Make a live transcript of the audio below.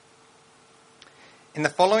In the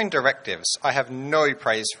following directives, I have no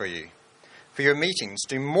praise for you, for your meetings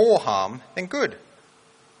do more harm than good.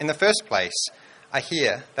 In the first place, I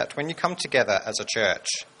hear that when you come together as a church,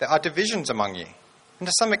 there are divisions among you, and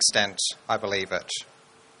to some extent, I believe it.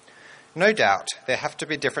 No doubt there have to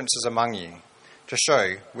be differences among you to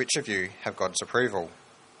show which of you have God's approval.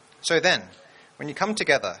 So then, when you come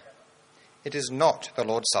together, it is not the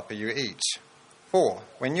Lord's Supper you eat. For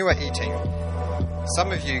when you are eating,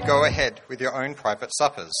 some of you go ahead with your own private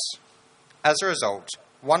suppers. As a result,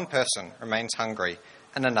 one person remains hungry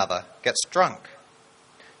and another gets drunk.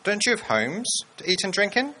 Don't you have homes to eat and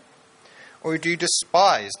drink in? Or do you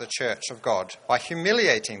despise the church of God by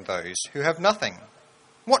humiliating those who have nothing?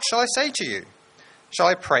 What shall I say to you? Shall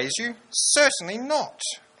I praise you? Certainly not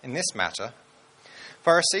in this matter.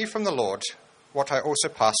 For I received from the Lord what I also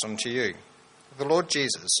passed on to you. The Lord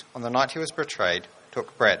Jesus, on the night he was betrayed,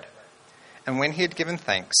 took bread. And when he had given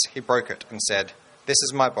thanks, he broke it and said, "This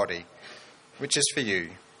is my body, which is for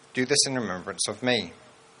you. Do this in remembrance of me."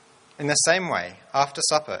 In the same way, after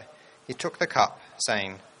supper, he took the cup,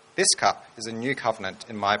 saying, "This cup is a new covenant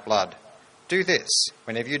in my blood. Do this,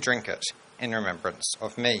 whenever you drink it, in remembrance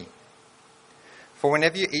of me. For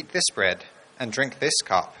whenever you eat this bread and drink this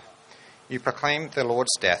cup, you proclaim the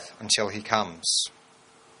Lord's death until he comes.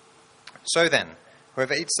 So then,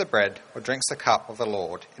 whoever eats the bread or drinks the cup of the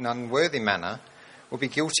Lord in an unworthy manner will be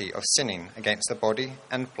guilty of sinning against the body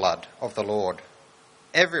and blood of the Lord.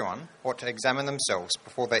 Everyone ought to examine themselves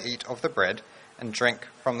before they eat of the bread and drink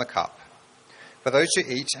from the cup. For those who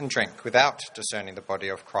eat and drink without discerning the body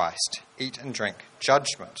of Christ eat and drink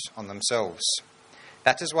judgment on themselves.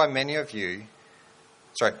 That is why many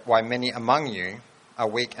among you are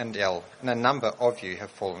weak and ill, and a number of you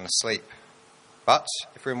have fallen asleep. But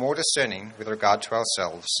if we were more discerning with regard to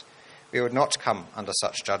ourselves, we would not come under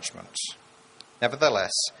such judgment.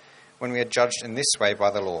 Nevertheless, when we are judged in this way by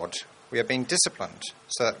the Lord, we are being disciplined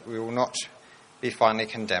so that we will not be finally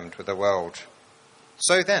condemned with the world.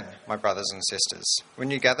 So then, my brothers and sisters, when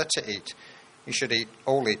you gather to eat, you should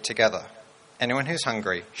all eat together. Anyone who's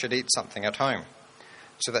hungry should eat something at home,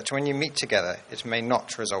 so that when you meet together, it may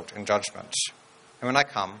not result in judgment. And when I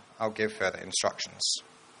come, I'll give further instructions.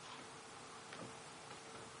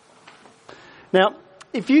 Now,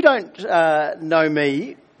 if you don't know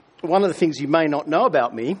me, one of the things you may not know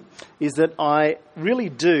about me is that I really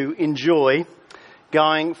do enjoy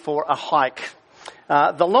going for a hike.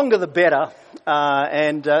 The longer the better.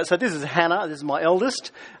 So this is Hannah, this is my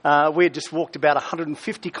eldest. We had just walked about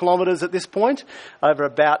 150 kilometres at this point, over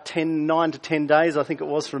about 9 to 10 days, I think it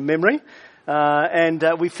was from memory.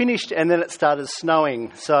 We finished and then it started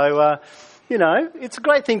snowing. So, it's a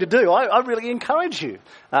great thing to do. I really encourage you.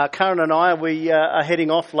 Karen and I, we are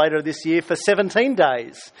heading off later this year for 17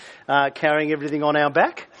 days, carrying everything on our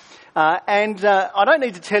back. I don't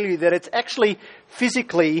need to tell you that it's actually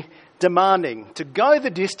physically demanding. To go the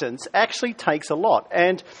distance actually takes a lot.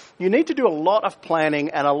 And you need to do a lot of planning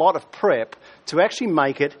and a lot of prep to actually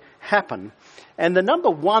make it happen. And the number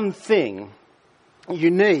one thing you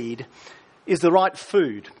need is the right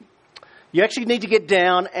food. You actually need to get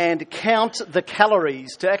down and count the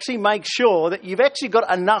calories to actually make sure that you've actually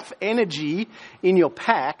got enough energy in your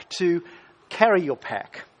pack to carry your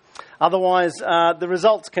pack. Otherwise, the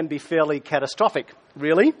results can be fairly catastrophic,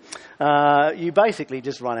 really. You basically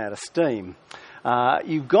just run out of steam.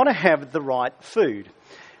 You've got to have the right food.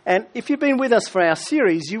 And if you've been with us for our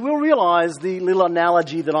series, you will realise the little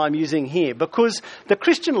analogy that I'm using here, because the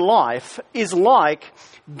Christian life is like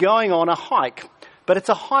going on a hike. But it's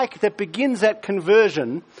a hike that begins at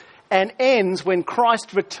conversion and ends when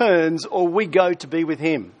Christ returns or we go to be with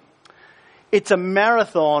him. It's a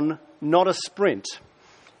marathon, not a sprint.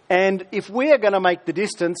 And if we are going to make the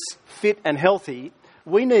distance fit and healthy,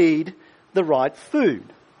 we need the right food.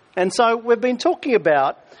 And so we've been talking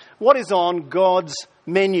about what is on God's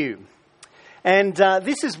menu. And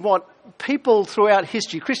this is what people throughout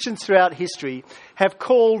history, Christians throughout history, have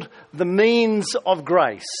called the means of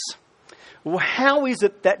grace. How is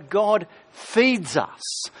it that God feeds us?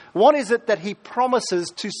 What is it that he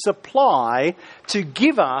promises to supply to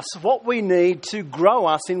give us what we need to grow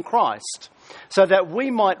us in Christ, so that we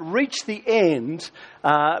might reach the end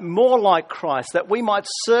more like Christ, that we might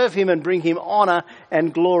serve him and bring him honour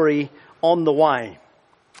and glory on the way?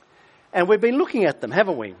 And we've been looking at them,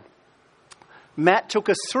 haven't we? Matt took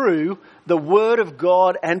us through the Word of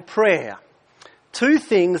God and prayer. Two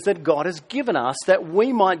things that God has given us that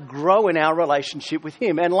we might grow in our relationship with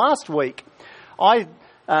him. And last week, I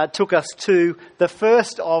took us to the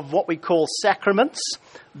first of what we call sacraments,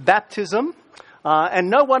 baptism, and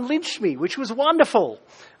no one lynched me, which was wonderful.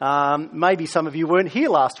 Maybe some of you weren't here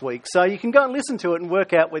last week, so you can go and listen to it and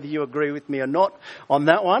work out whether you agree with me or not on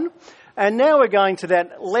that one. And now we're going to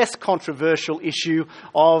that less controversial issue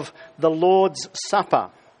of the Lord's Supper.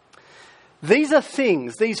 These are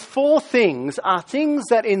things, these four things are things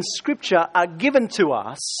that in Scripture are given to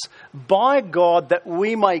us by God that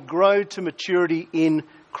we may grow to maturity in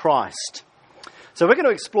Christ. So we're going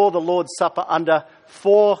to explore the Lord's Supper under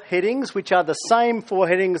four headings, which are the same four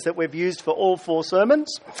headings that we've used for all four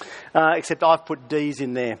sermons, except I've put D's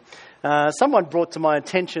in there. Someone brought to my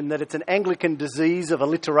attention that it's an Anglican disease of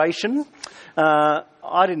alliteration.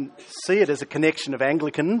 I didn't see it as a connection of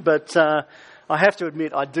Anglican, but I have to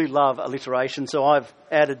admit I do love alliteration, so I've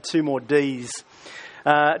added two more D's.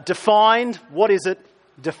 Defined, what is it?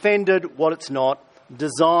 Defended, what it's not.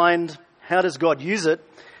 Designed, how does God use it?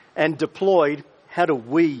 And deployed, how do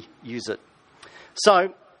we use it?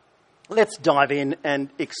 So let's dive in and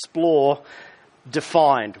explore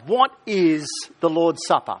defined. What is the Lord's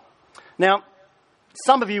Supper? Now,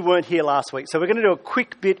 some of you weren't here last week, so we're going to do a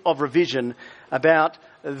quick bit of revision about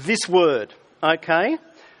this word, okay?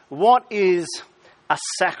 What is a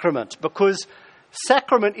sacrament? Because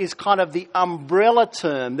sacrament is kind of the umbrella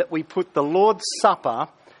term that we put the Lord's Supper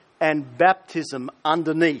and baptism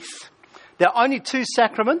underneath. There are only two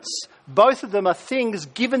sacraments. Both of them are things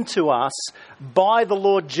given to us by the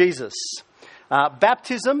Lord Jesus.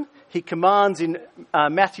 Baptism, he commands in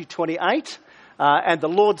Matthew 28, and the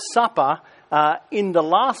Lord's Supper, in the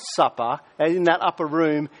Last Supper, in that upper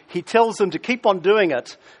room, he tells them to keep on doing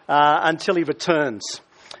it until he returns.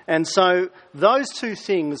 And so those two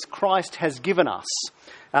things Christ has given us.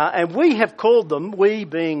 And we have called them, we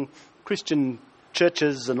being Christian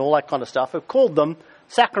churches and all that kind of stuff, have called them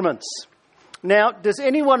sacraments. Now, does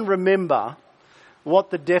anyone remember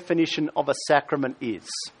what the definition of a sacrament is?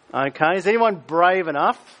 Okay, is anyone brave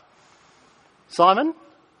enough? Simon?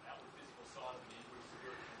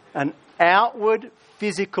 An outward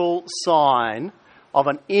physical sign of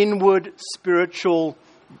an inward spiritual,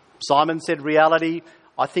 Simon said reality.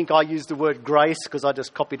 I think I used the word grace because I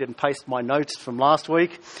just copied and pasted my notes from last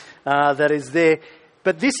week. That is there.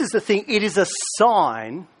 But this is the thing. It is a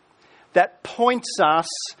sign that points us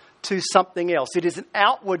to something else. It is an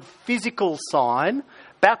outward physical sign.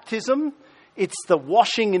 Baptism, it's the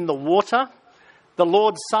washing in the water. The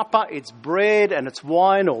Lord's Supper, it's bread and it's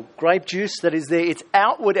wine or grape juice that is there. It's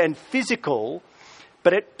outward and physical,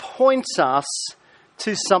 but it points us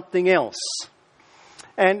to something else.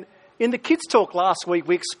 And in the kids' talk last week,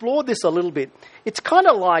 we explored this a little bit. It's kind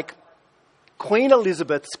of like Queen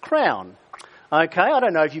Elizabeth's crown. Okay, I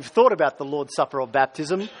don't know if you've thought about the Lord's Supper or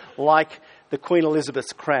baptism like the Queen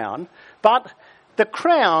Elizabeth's crown, but the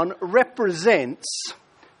crown represents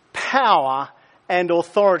power and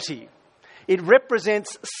authority. It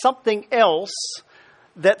represents something else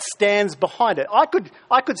that stands behind it. I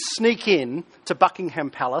could sneak in to Buckingham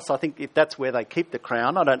Palace. I think if that's where they keep the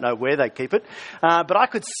crown. I don't know where they keep it. But I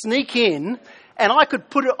could sneak in and I could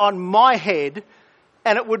put it on my head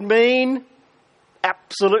and it would mean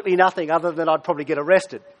absolutely nothing other than I'd probably get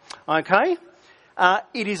arrested. Okay?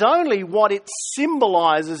 It is only what it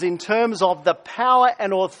symbolises in terms of the power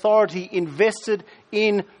and authority invested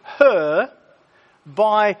in her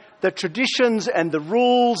by the traditions and the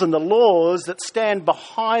rules and the laws that stand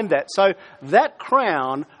behind that. So that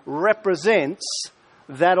crown represents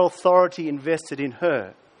that authority invested in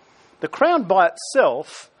her. The crown by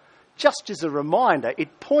itself just is a reminder.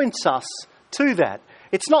 It points us to that.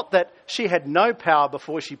 It's not that she had no power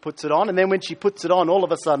before she puts it on, and then when she puts it on, all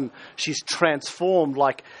of a sudden she's transformed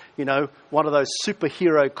like, one of those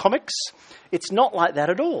superhero comics. It's not like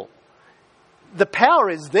that at all. The power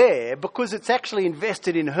is there because it's actually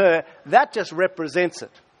invested in her. That just represents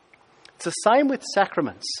it. It's the same with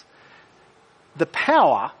sacraments. The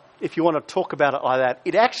power, if you want to talk about it like that,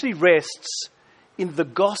 it actually rests in the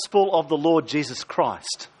gospel of the Lord Jesus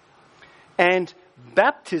Christ. And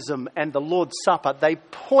baptism and the Lord's Supper, they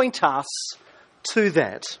point us to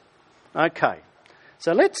that. Okay,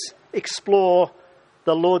 so let's explore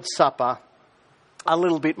the Lord's Supper a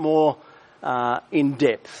little bit more in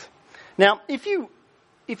depth. Now, if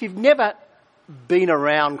you've never been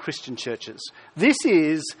around Christian churches, this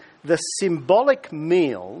is the symbolic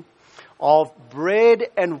meal of bread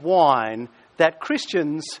and wine that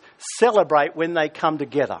Christians celebrate when they come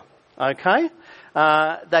together. Okay?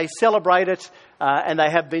 They celebrate it, and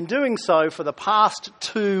they have been doing so for the past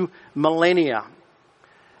 2 millennia.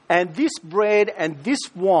 And this bread and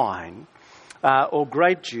this wine, or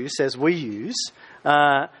grape juice as we use,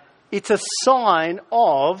 it's a sign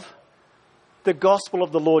of the gospel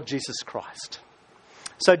of the Lord Jesus Christ.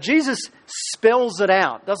 So Jesus spells it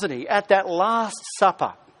out, doesn't he, at that Last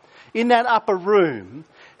Supper. in that upper room,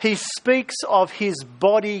 he speaks of his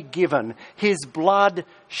body given, his blood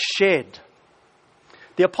shed.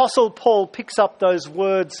 The Apostle Paul picks up those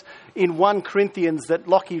words in 1 Corinthians that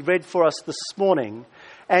Lockie read for us this morning,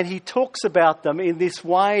 and he talks about them in this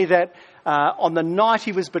way that on the night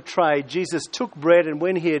he was betrayed, Jesus took bread, and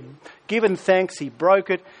when he had given thanks, he broke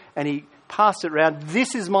it and he passed it around.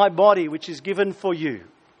 This is my body which is given for you.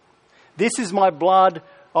 This is my blood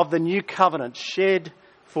of the new covenant shed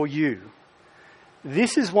for you.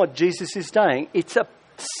 This is what Jesus is saying. It's a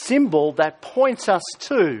symbol that points us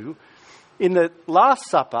to, in the Last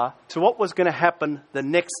Supper, to what was going to happen the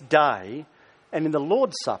next day, and in the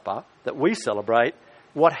Lord's Supper that we celebrate,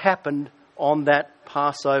 what happened on that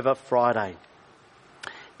Passover Friday.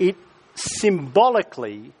 It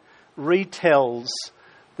symbolically retells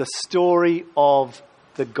the story of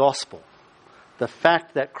the gospel. The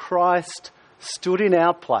fact that Christ stood in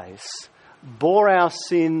our place, bore our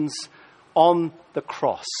sins on the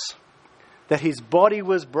cross, that his body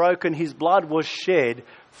was broken, his blood was shed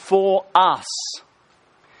for us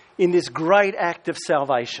in this great act of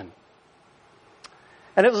salvation.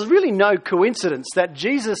 And it was really no coincidence that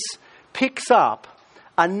Jesus picks up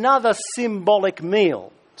another symbolic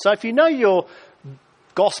meal. So if you know your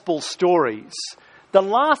gospel stories, the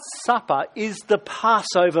Last Supper is the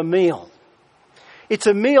Passover meal. It's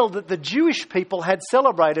a meal that the Jewish people had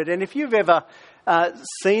celebrated. And if you've ever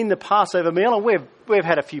seen the Passover meal, and we've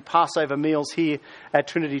had a few Passover meals here at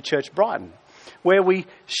Trinity Church Brighton, where we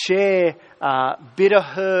share bitter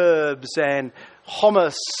herbs and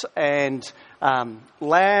hummus and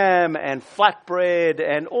lamb and flatbread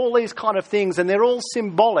and all these kind of things. And they're all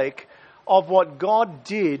symbolic of what God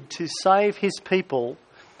did to save his people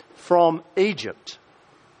from Egypt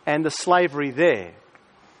and the slavery there.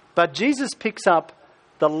 But Jesus picks up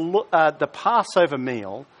the Passover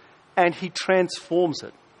meal and he transforms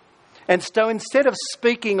it. And so instead of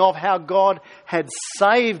speaking of how God had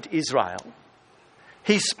saved Israel,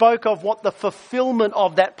 he spoke of what the fulfillment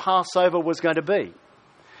of that Passover was going to be.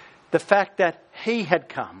 The fact that he had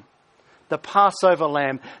come, the Passover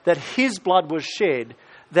lamb, that his blood was shed,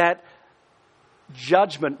 that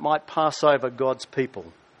judgment might pass over God's people.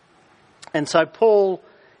 And so Paul,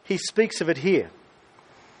 he speaks of it here.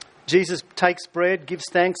 Jesus takes bread, gives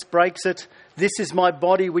thanks, breaks it. This is my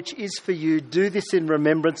body which is for you. Do this in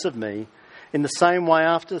remembrance of me. In the same way,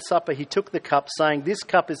 after the supper, he took the cup, saying, this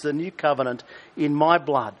cup is the new covenant in my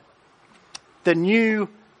blood. The new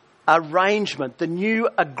arrangement, the new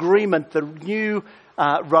agreement, the new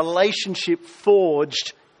relationship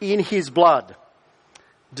forged in his blood.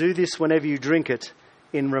 Do this whenever you drink it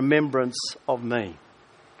in remembrance of me.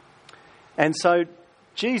 And so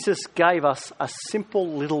Jesus gave us a simple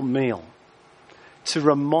little meal to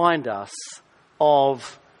remind us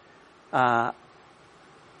of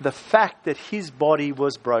the fact that his body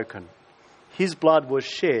was broken. His blood was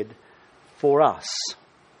shed for us.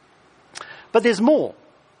 But there's more.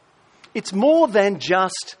 It's more than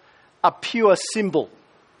just a pure symbol.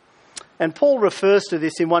 And Paul refers to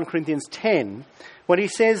this in 1 Corinthians 10 when he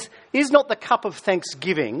says, is not the cup of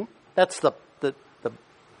thanksgiving, that's the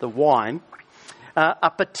wine, a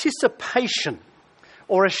participation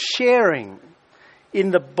or a sharing in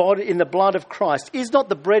the body, in the blood of Christ? Is not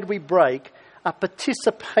the bread we break a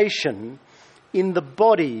participation in the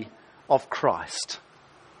body of Christ?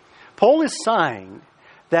 Paul is saying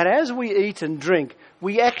that as we eat and drink,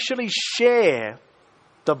 we actually share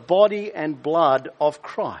the body and blood of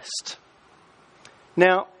Christ.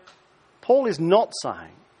 Now, Paul is not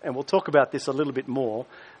saying, and we'll talk about this a little bit more,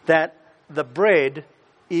 that the bread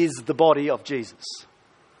is the body of Jesus.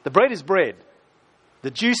 The bread is bread.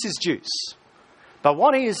 The juice is juice. But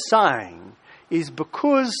what he is saying is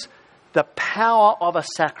because the power of a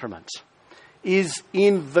sacrament is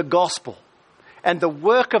in the gospel, and the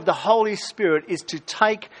work of the Holy Spirit is to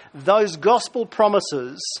take those gospel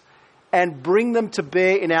promises and bring them to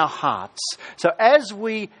bear in our hearts. So as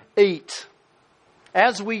we eat,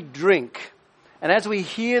 as we drink, and as we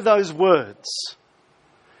hear those words,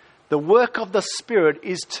 the work of the Spirit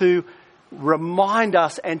is to remind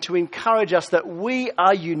us and to encourage us that we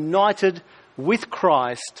are united with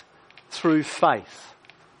Christ through faith.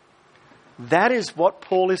 That is what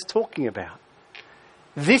Paul is talking about.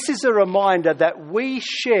 This is a reminder that we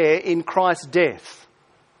share in Christ's death.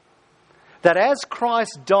 That as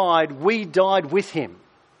Christ died, we died with him.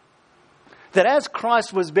 That as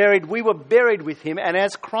Christ was buried, we were buried with him. And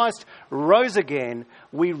as Christ rose again,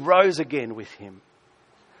 we rose again with him.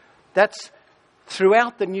 That's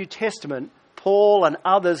throughout the New Testament, Paul and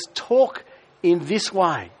others talk in this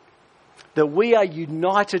way. That we are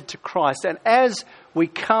united to Christ. And as we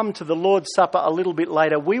come to the Lord's Supper a little bit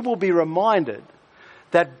later, we will be reminded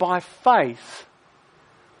that by faith,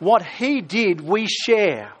 what he did, we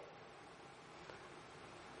share.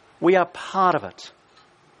 We are part of it.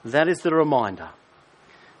 That is the reminder.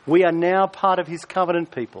 We are now part of his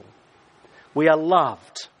covenant people. We are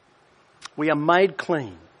loved. We are made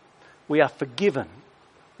clean. We are forgiven.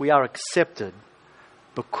 We are accepted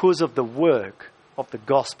because of the work of the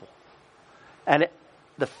gospel. And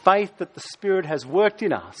the faith that the Spirit has worked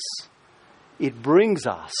in us, it brings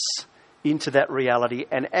us into that reality.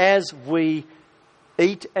 And as we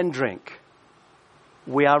eat and drink,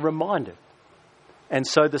 we are reminded. And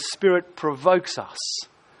so the Spirit provokes us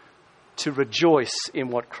to rejoice in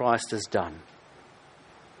what Christ has done.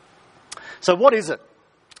 So what is it?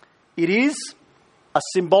 It is a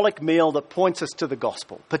symbolic meal that points us to the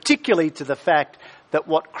gospel, particularly to the fact that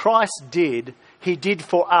what Christ did, he did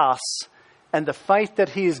for us, and the faith that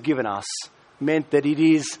he has given us meant that it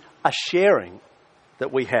is a sharing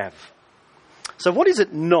that we have. So what is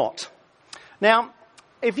it not? Now,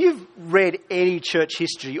 if you've read any church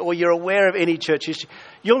history or you're aware of any church history,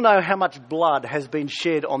 you'll know how much blood has been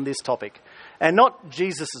shed on this topic. And not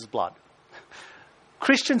Jesus' blood.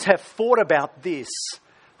 Christians have fought about this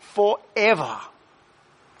forever.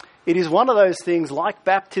 It is one of those things like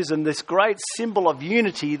baptism, this great symbol of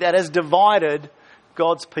unity that has divided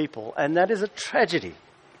God's people. And that is a tragedy.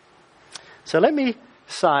 So let me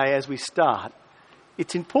say as we start,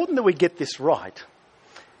 it's important that we get this right.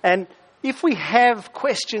 And if we have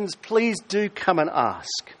questions, please do come and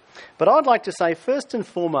ask. But I'd like to say, first and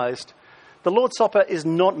foremost, the Lord's Supper is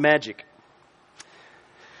not magic.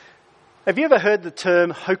 Have you ever heard the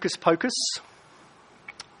term hocus pocus?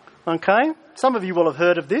 Okay, some of you will have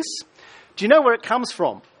heard of this. Do you know where it comes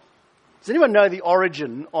from? Does anyone know the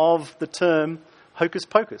origin of the term hocus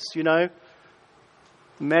pocus? You know,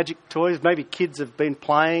 magic toys, maybe kids have been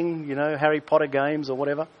playing, Harry Potter games or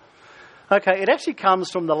whatever. Okay, it actually comes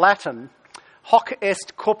from the Latin, hoc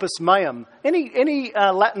est corpus meum. Any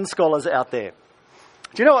Latin scholars out there?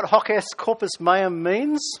 Do you know what hoc est corpus meum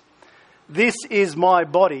means? This is my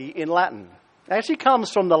body in Latin. It actually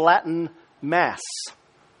comes from the Latin mass.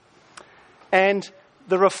 And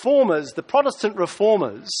the reformers, the Protestant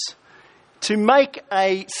reformers, to make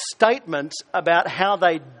a statement about how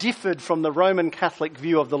they differed from the Roman Catholic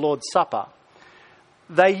view of the Lord's Supper,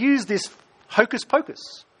 they used this hocus pocus.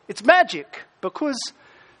 It's magic, because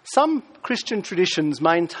some Christian traditions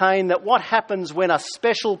maintain that what happens when a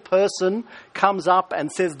special person comes up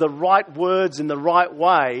and says the right words in the right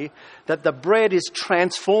way, that the bread is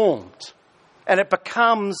transformed and it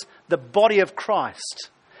becomes the body of Christ,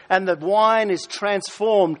 and the wine is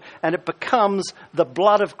transformed and it becomes the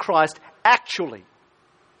blood of Christ actually.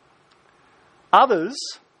 Others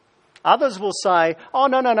will say, oh,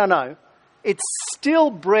 no. It's still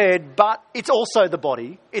bread, but it's also the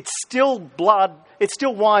body. It's still blood. It's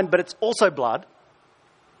still wine, but it's also blood.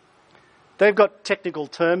 They've got technical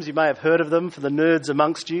terms. You may have heard of them for the nerds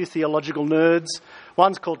amongst you, theological nerds.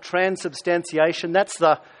 One's called transubstantiation.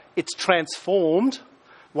 It's transformed.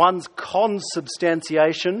 One's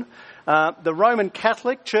consubstantiation. The Roman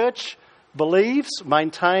Catholic Church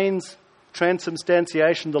maintains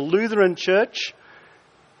transubstantiation. The Lutheran Church,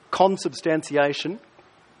 consubstantiation.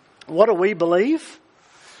 What do we believe?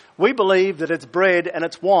 We believe that it's bread and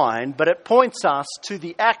it's wine, but it points us to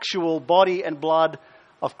the actual body and blood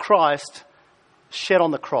of Christ shed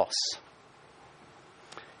on the cross.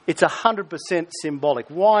 It's 100% symbolic.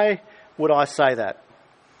 Why would I say that?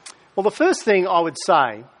 Well, the first thing I would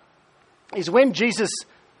say is when Jesus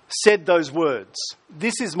said those words,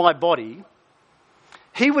 "This is my body,"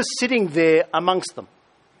 he was sitting there amongst them.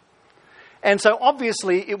 And so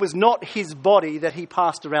obviously it was not his body that he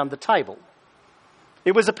passed around the table.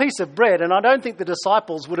 It was a piece of bread, and I don't think the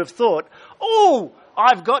disciples would have thought, oh,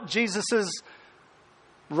 I've got Jesus's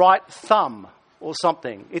right thumb or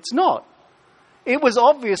something. It's not. It was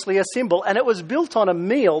obviously a symbol, and it was built on a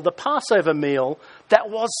meal, the Passover meal, that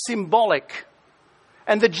was symbolic.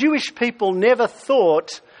 And the Jewish people never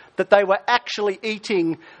thought that they were actually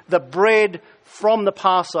eating the bread from the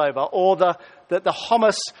Passover, or that the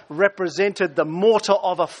hummus represented the mortar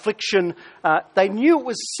of affliction. They knew it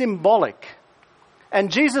was symbolic. And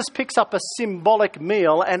Jesus picks up a symbolic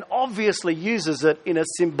meal and obviously uses it in a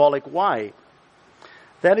symbolic way.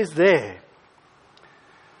 That is there.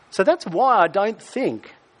 So that's why I don't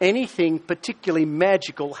think anything particularly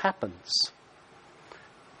magical happens.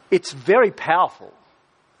 It's very powerful,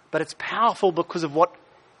 but it's powerful because of what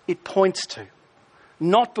it points to,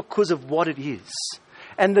 not because of what it is.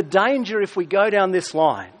 And the danger if we go down this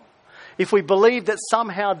line, if we believe that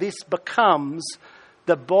somehow this becomes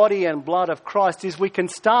the body and blood of Christ is we can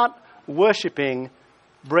start worshipping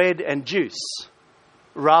bread and juice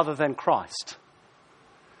rather than Christ.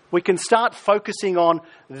 We can start focusing on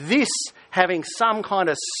this having some kind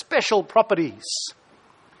of special properties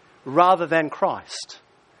rather than Christ.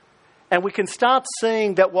 And we can start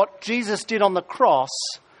seeing that what Jesus did on the cross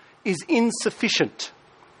is insufficient.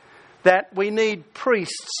 That we need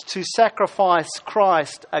priests to sacrifice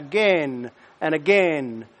Christ again and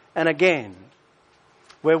again and again.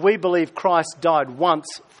 Where we believe Christ died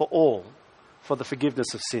once for all for the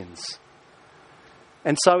forgiveness of sins.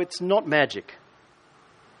 And so it's not magic.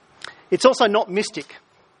 It's also not mystic.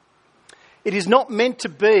 It is not meant to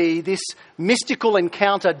be this mystical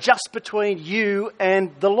encounter just between you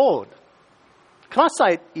and the Lord. Can I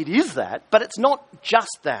say it is that, but it's not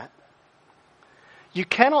just that. You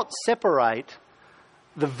cannot separate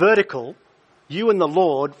the vertical, you and the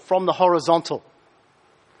Lord, from the horizontal.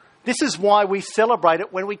 This is why we celebrate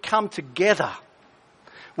it when we come together.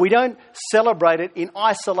 We don't celebrate it in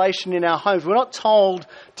isolation in our homes. We're not told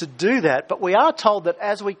to do that, but we are told that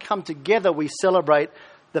as we come together, we celebrate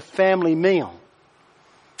the family meal.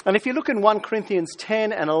 And if you look in 1 Corinthians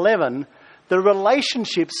 10 and 11, the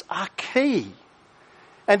relationships are key.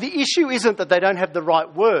 And the issue isn't that they don't have the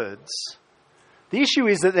right words. The issue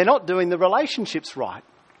is that they're not doing the relationships right.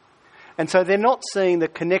 And so they're not seeing the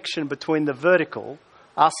connection between the vertical,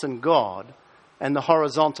 us and God, and the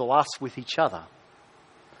horizontal, us with each other.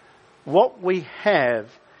 What we have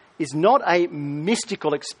is not a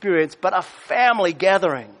mystical experience, but a family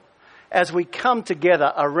gathering as we come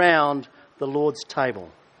together around the Lord's table.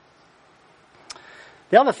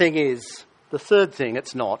 The other thing is, the third thing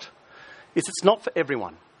it's not for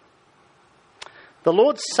everyone. The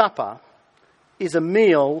Lord's Supper is a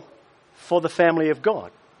meal for the family of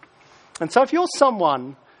God. And so if you're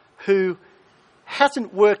someone who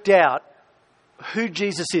hasn't worked out who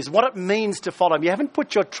Jesus is, what it means to follow him, you haven't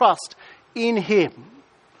put your trust in him,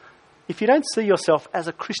 if you don't see yourself as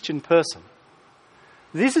a Christian person,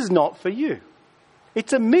 this is not for you.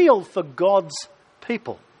 It's a meal for God's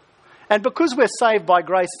people. And because we're saved by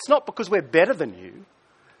grace, it's not because we're better than you.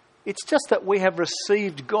 It's just that we have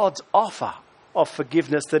received God's offer of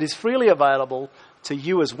forgiveness that is freely available to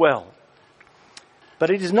you as well. But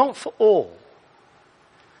it is not for all.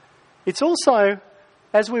 It's also,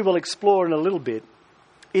 as we will explore in a little bit,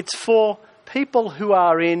 it's for people who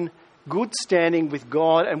are in good standing with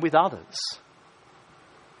God and with others.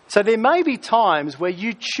 So there may be times where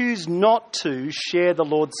you choose not to share the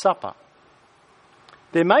Lord's Supper.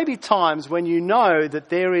 There may be times when you know that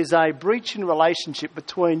there is a breach in relationship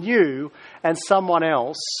between you and someone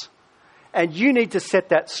else, and you need to set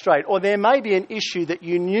that straight. Or there may be an issue that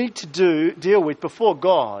you need to deal with before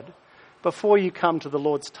God before you come to the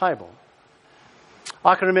Lord's table.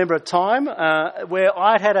 I can remember a time where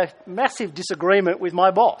I'd had a massive disagreement with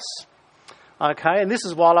my boss. Okay, and this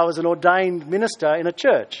is while I was an ordained minister in a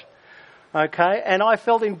church. Okay, and I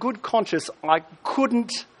felt in good conscience I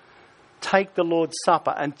couldn't take the Lord's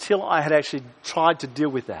Supper until I had actually tried to deal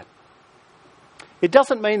with that. It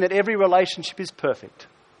doesn't mean that every relationship is perfect,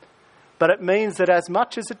 but it means that as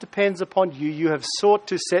much as it depends upon you, you have sought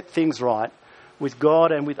to set things right with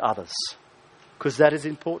God and with others, because that is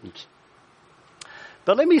important.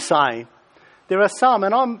 But let me say, there are some,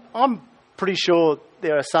 and I'm pretty sure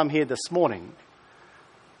there are some here this morning,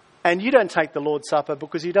 and you don't take the Lord's Supper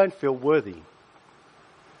because you don't feel worthy.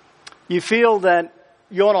 You feel that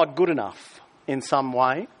you're not good enough in some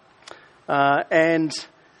way, and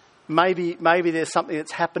maybe there's something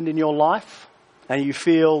that's happened in your life, and you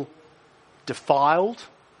feel defiled.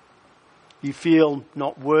 You feel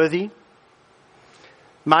not worthy.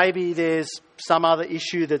 Maybe there's some other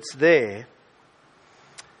issue that's there.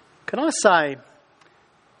 Can I say,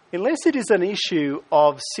 unless it is an issue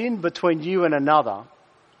of sin between you and another,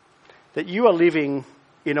 that you are living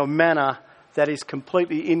in a manner that is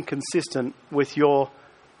completely inconsistent with your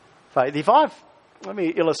faith. Let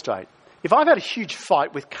me illustrate. If I've had a huge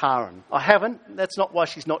fight with Karen, I haven't. That's not why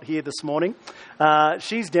she's not here this morning.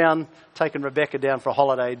 She's down, taking Rebecca down for a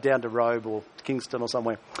holiday, down to Robe or Kingston or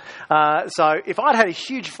somewhere. So if I'd had a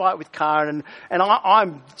huge fight with Karen and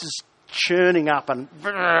I'm just churning up and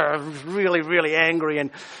really, really angry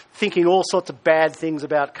and thinking all sorts of bad things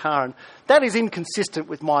about Karen, that is inconsistent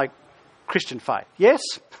with my Christian faith. Yes?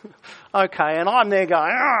 Okay, and I'm there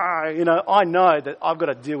going, I know that I've got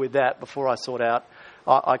to deal with that before I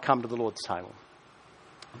come to the Lord's table.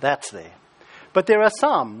 That's there. But there are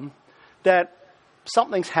some that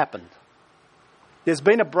something's happened. There's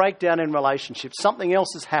been a breakdown in relationships. Something else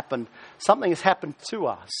has happened. Something has happened to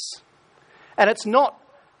us. And it's not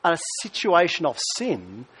a situation of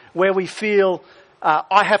sin where we feel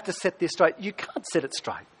I have to set this straight. You can't set it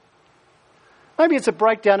straight. Maybe it's a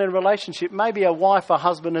breakdown in a relationship. Maybe a wife or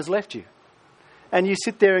husband has left you. And you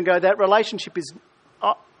sit there and go, that relationship is,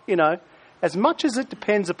 as much as it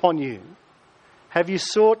depends upon you, have you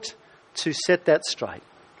sought to set that straight?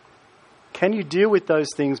 Can you deal with those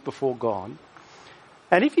things before God?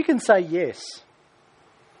 And if you can say yes,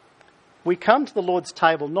 we come to the Lord's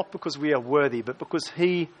table not because we are worthy, but because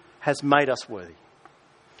He has made us worthy.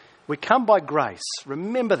 We come by grace.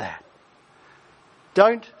 Remember that.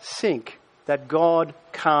 Don't think that God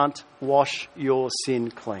can't wash your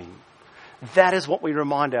sin clean. That is what we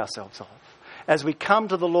remind ourselves of as we come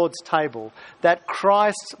to the Lord's table, that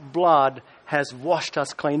Christ's blood has washed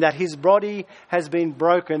us clean, that His body has been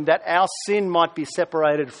broken, that our sin might be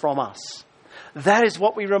separated from us. That is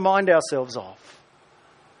what we remind ourselves of.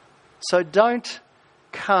 So don't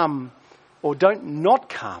come, or don't not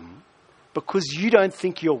come, because you don't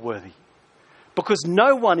think you're worthy. Because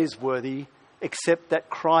no one is worthy except that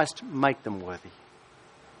Christ make them worthy.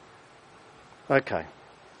 Okay.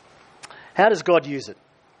 How does God use it?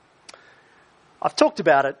 I've talked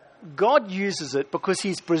about it. God uses it because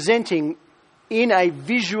He's presenting in a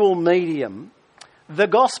visual medium the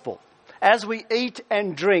gospel. As we eat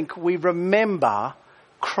and drink, we remember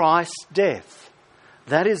Christ's death.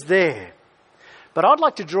 That is there. But I'd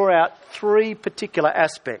like to draw out three particular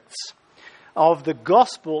aspects of the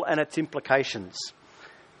gospel and its implications.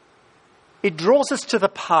 It draws us to the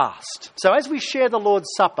past. So as we share the Lord's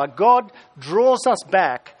Supper, God draws us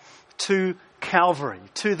back to Calvary,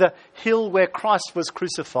 to the hill where Christ was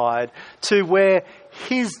crucified, to where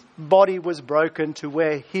His body was broken, to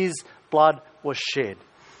where His blood was shed.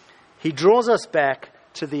 He draws us back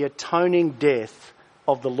to the atoning death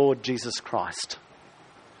of the Lord Jesus Christ.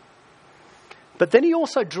 But then He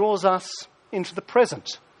also draws us into the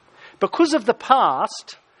present. Because of the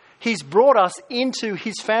past, He's brought us into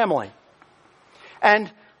His family.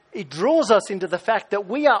 And it draws us into the fact that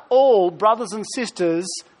we are all brothers and sisters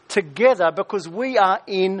together because we are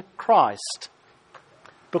in Christ,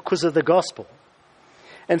 because of the gospel.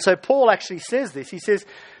 And so Paul actually says this. He says,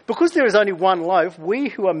 because there is only one loaf, we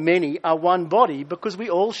who are many are one body because we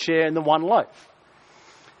all share in the one loaf.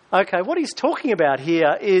 Okay, what he's talking about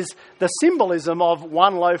here is the symbolism of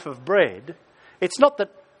one loaf of bread. It's not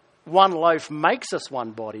that one loaf makes us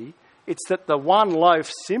one body. It's that the one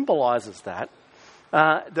loaf symbolises that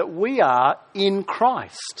we are in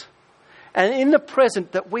Christ. And in the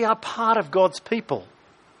present, that we are part of God's people.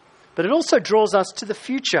 But it also draws us to the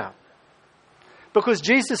future. Because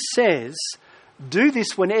Jesus says, do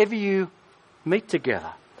this whenever you meet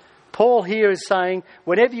together. Paul here is saying,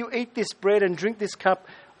 whenever you eat this bread and drink this cup,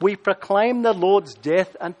 we proclaim the Lord's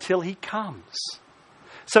death until He comes.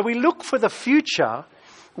 So we look for the future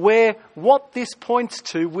where what this points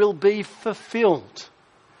to will be fulfilled.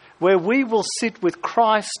 Where we will sit with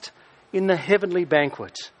Christ in the heavenly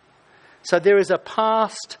banquet. So there is a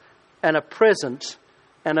past and a present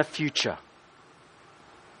and a future.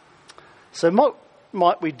 So what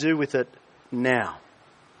might we do with it now?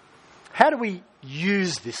 How do we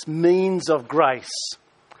use this means of grace?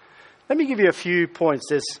 Let me give you a few points.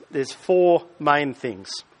 There's four main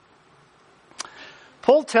things.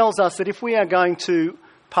 Paul tells us that if we are going to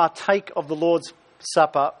partake of the Lord's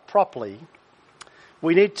Supper properly,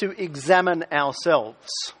 we need to examine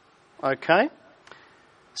ourselves. Okay?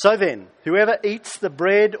 So then, whoever eats the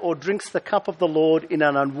bread or drinks the cup of the Lord in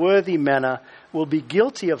an unworthy manner will be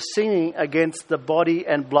guilty of sinning against the body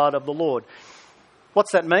and blood of the Lord.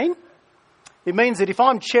 What's that mean? It means that if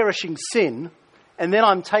I'm cherishing sin and then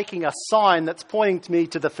I'm taking a sign that's pointing to me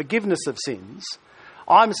to the forgiveness of sins,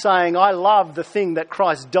 I'm saying I love the thing that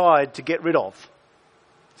Christ died to get rid of.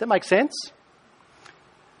 Does that make sense?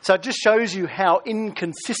 So it just shows you how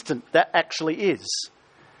inconsistent that actually is.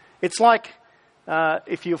 It's like,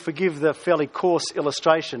 if you'll forgive the fairly coarse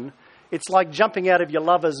illustration, it's like jumping out of your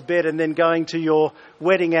lover's bed and then going to your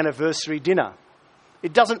wedding anniversary dinner.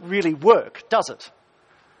 It doesn't really work, does it?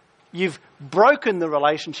 You've broken the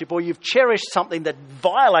relationship, or you've cherished something that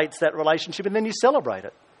violates that relationship, and then you celebrate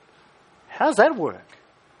it. How's that work?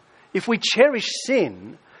 If we cherish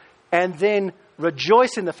sin and then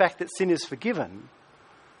rejoice in the fact that sin is forgiven,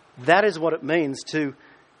 that is what it means to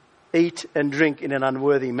eat and drink in an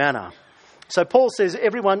unworthy manner. So Paul says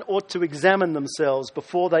everyone ought to examine themselves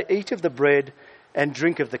before they eat of the bread and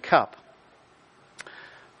drink of the cup.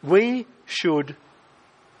 We should,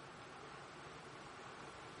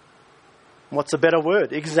 what's a better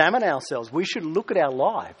word? Examine ourselves. We should look at our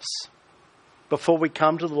lives before we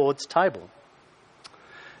come to the Lord's table.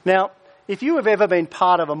 Now, if you have ever been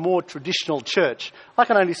part of a more traditional church, I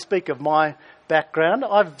can only speak of my background.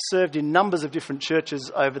 I've served in numbers of different churches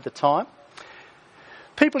over the time.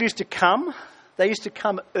 People used to come. They used to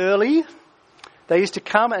come early. They used to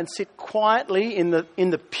come and sit quietly in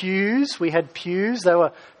the pews. We had pews. They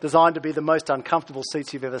were designed to be the most uncomfortable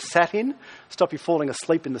seats you've ever sat in. Stop you falling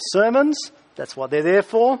asleep in the sermons. That's what they're there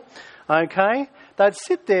for. Okay? They'd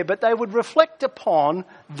sit there, but they would reflect upon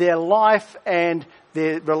their life and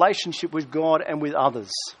their relationship with God and with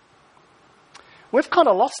others. We've kind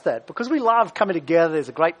of lost that because we love coming together. There's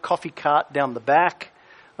a great coffee cart down the back.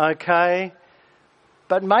 Okay?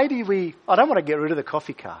 But maybe I don't want to get rid of the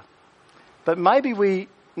coffee cart. But maybe we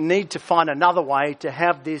need to find another way to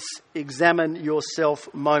have this examine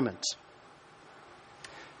yourself moment.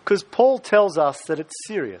 Because Paul tells us that it's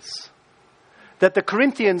serious. That the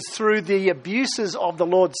Corinthians, through the abuses of the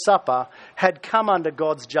Lord's Supper, had come under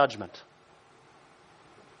God's judgment.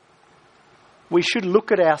 We should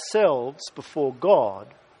look at ourselves before God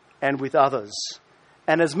and with others.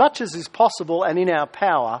 And as much as is possible and in our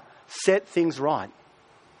power, set things right.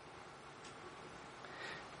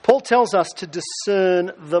 Paul tells us to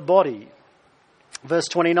discern the body. Verse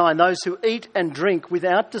 29, those who eat and drink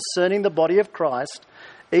without discerning the body of Christ,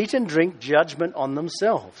 eat and drink judgment on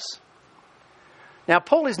themselves. Now,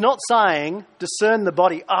 Paul is not saying discern the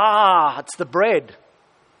body. It's the bread.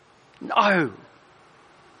 No.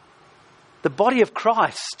 The body of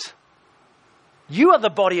Christ. You are the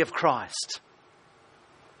body of Christ.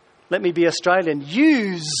 Let me be Australian.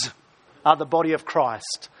 Yous are the body of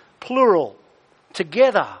Christ. Plural.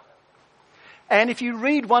 Together. And if you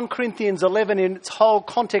read 1 Corinthians 11 in its whole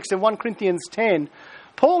context and 1 Corinthians 10,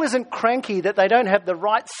 Paul isn't cranky that they don't have the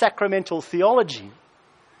right sacramental theology.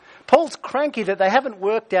 Paul's cranky that they haven't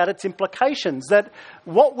worked out its implications, that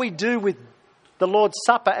what we do with the Lord's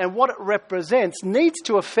Supper and what it represents needs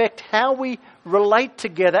to affect how we relate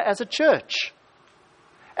together as a church,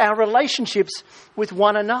 our relationships with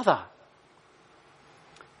one another.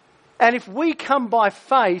 And if we come by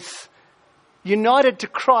faith, united to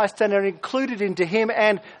Christ and are included into Him,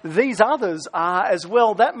 and these others are as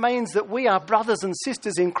well, that means that we are brothers and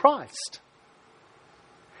sisters in Christ.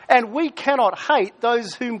 And we cannot hate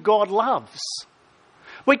those whom God loves.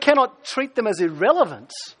 We cannot treat them as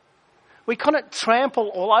irrelevant. We cannot trample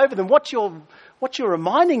all over them. What you're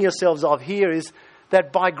reminding yourselves of here is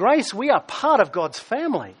that by grace we are part of God's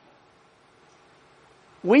family.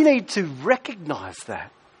 We need to recognise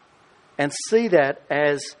that and see that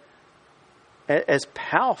as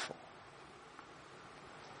powerful.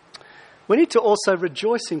 We need to also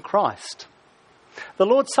rejoice in Christ. The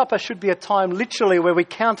Lord's Supper should be a time literally where we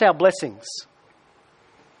count our blessings.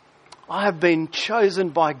 I have been chosen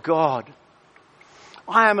by God.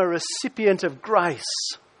 I am a recipient of grace.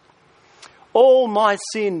 All my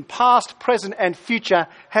sin, past, present and future,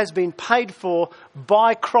 has been paid for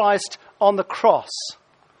by Christ on the cross.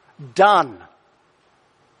 Done.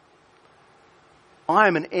 I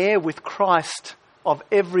am an heir with Christ of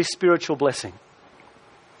every spiritual blessing.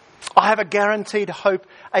 I have a guaranteed hope,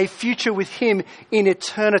 a future with Him in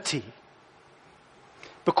eternity.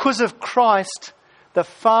 Because of Christ, the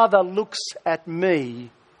Father looks at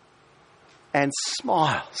me and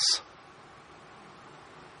smiles.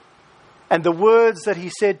 And the words that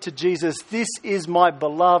He said to Jesus, "This is my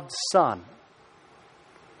beloved Son,"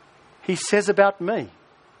 He says about me.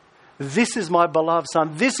 This is my beloved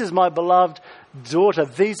son. This is my beloved daughter.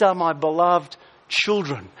 These are my beloved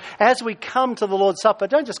children. As we come to the Lord's Supper,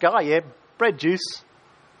 don't just go, bread juice.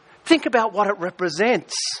 Think about what it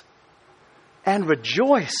represents and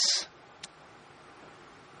rejoice.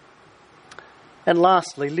 And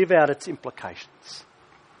lastly, live out its implications.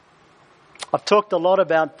 I've talked a lot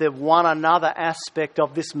about the one another aspect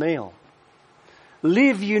of this meal.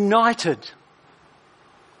 Live united.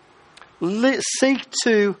 Seek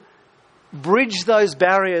to bridge those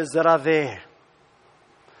barriers that are there.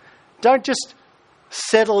 Don't just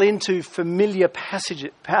settle into familiar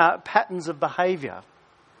patterns of behaviour.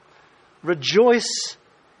 Rejoice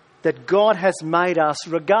that God has made us,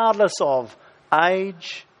 regardless of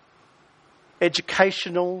age,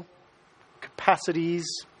 educational capacities,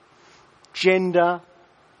 gender,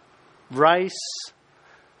 race.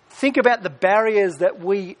 Think about the barriers that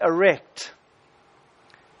we erect.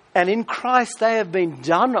 And in Christ they have been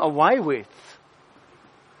done away with.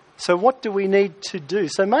 So what do we need to do?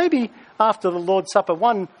 So maybe after the Lord's Supper,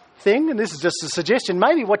 one thing, and this is just a suggestion,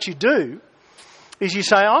 maybe what you do is you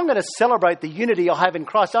say, I'm going to celebrate the unity I have in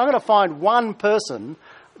Christ. I'm going to find one person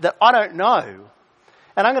that I don't know.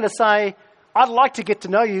 And I'm going to say, I'd like to get to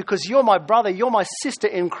know you because you're my brother, you're my sister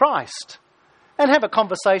in Christ. And have a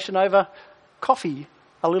conversation over coffee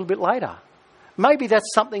a little bit later. Maybe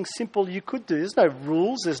that's something simple you could do. There's no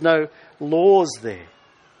rules, there's no laws there.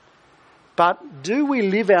 But do we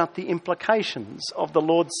live out the implications of the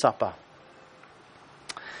Lord's Supper?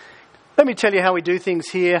 Let me tell you how we do things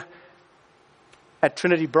here at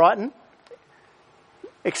Trinity Brighton.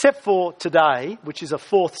 Except for today, which is a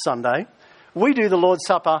fourth Sunday, we do the Lord's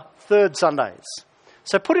Supper third Sundays.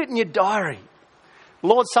 So put it in your diary.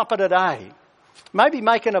 Lord's Supper today. Maybe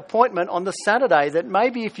make an appointment on the Saturday that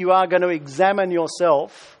maybe if you are going to examine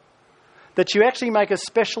yourself, that you actually make a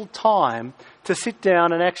special time to sit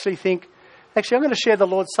down and actually think, actually, I'm going to share the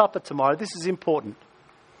Lord's Supper tomorrow. This is important.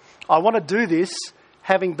 I want to do this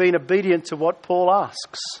having been obedient to what Paul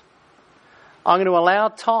asks. I'm going to allow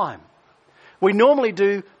time. We normally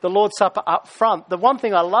do the Lord's Supper up front. The one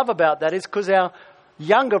thing I love about that is because our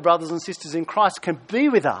younger brothers and sisters in Christ can be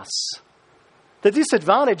with us. The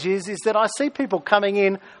disadvantage is that I see people coming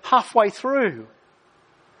in halfway through.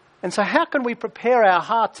 And so how can we prepare our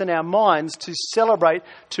hearts and our minds to celebrate,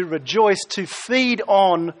 to rejoice, to feed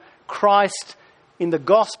on Christ in the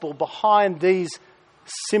gospel behind these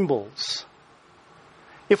symbols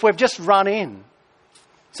if we've just run in?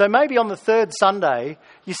 So maybe on the third Sunday,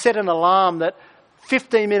 you set an alarm that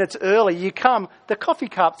 15 minutes early you come, the coffee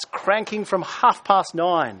cup's cranking from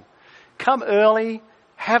 9:30. Come early,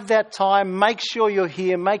 have that time, make sure you're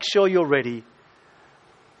here, make sure you're ready.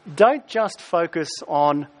 Don't just focus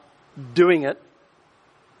on doing it,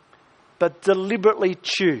 but deliberately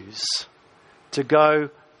choose to go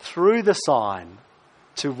through the sign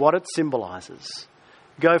to what it symbolises.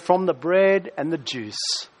 Go from the bread and the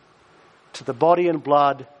juice to the body and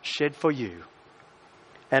blood shed for you,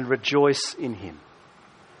 and rejoice in him.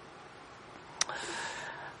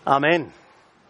 Amen.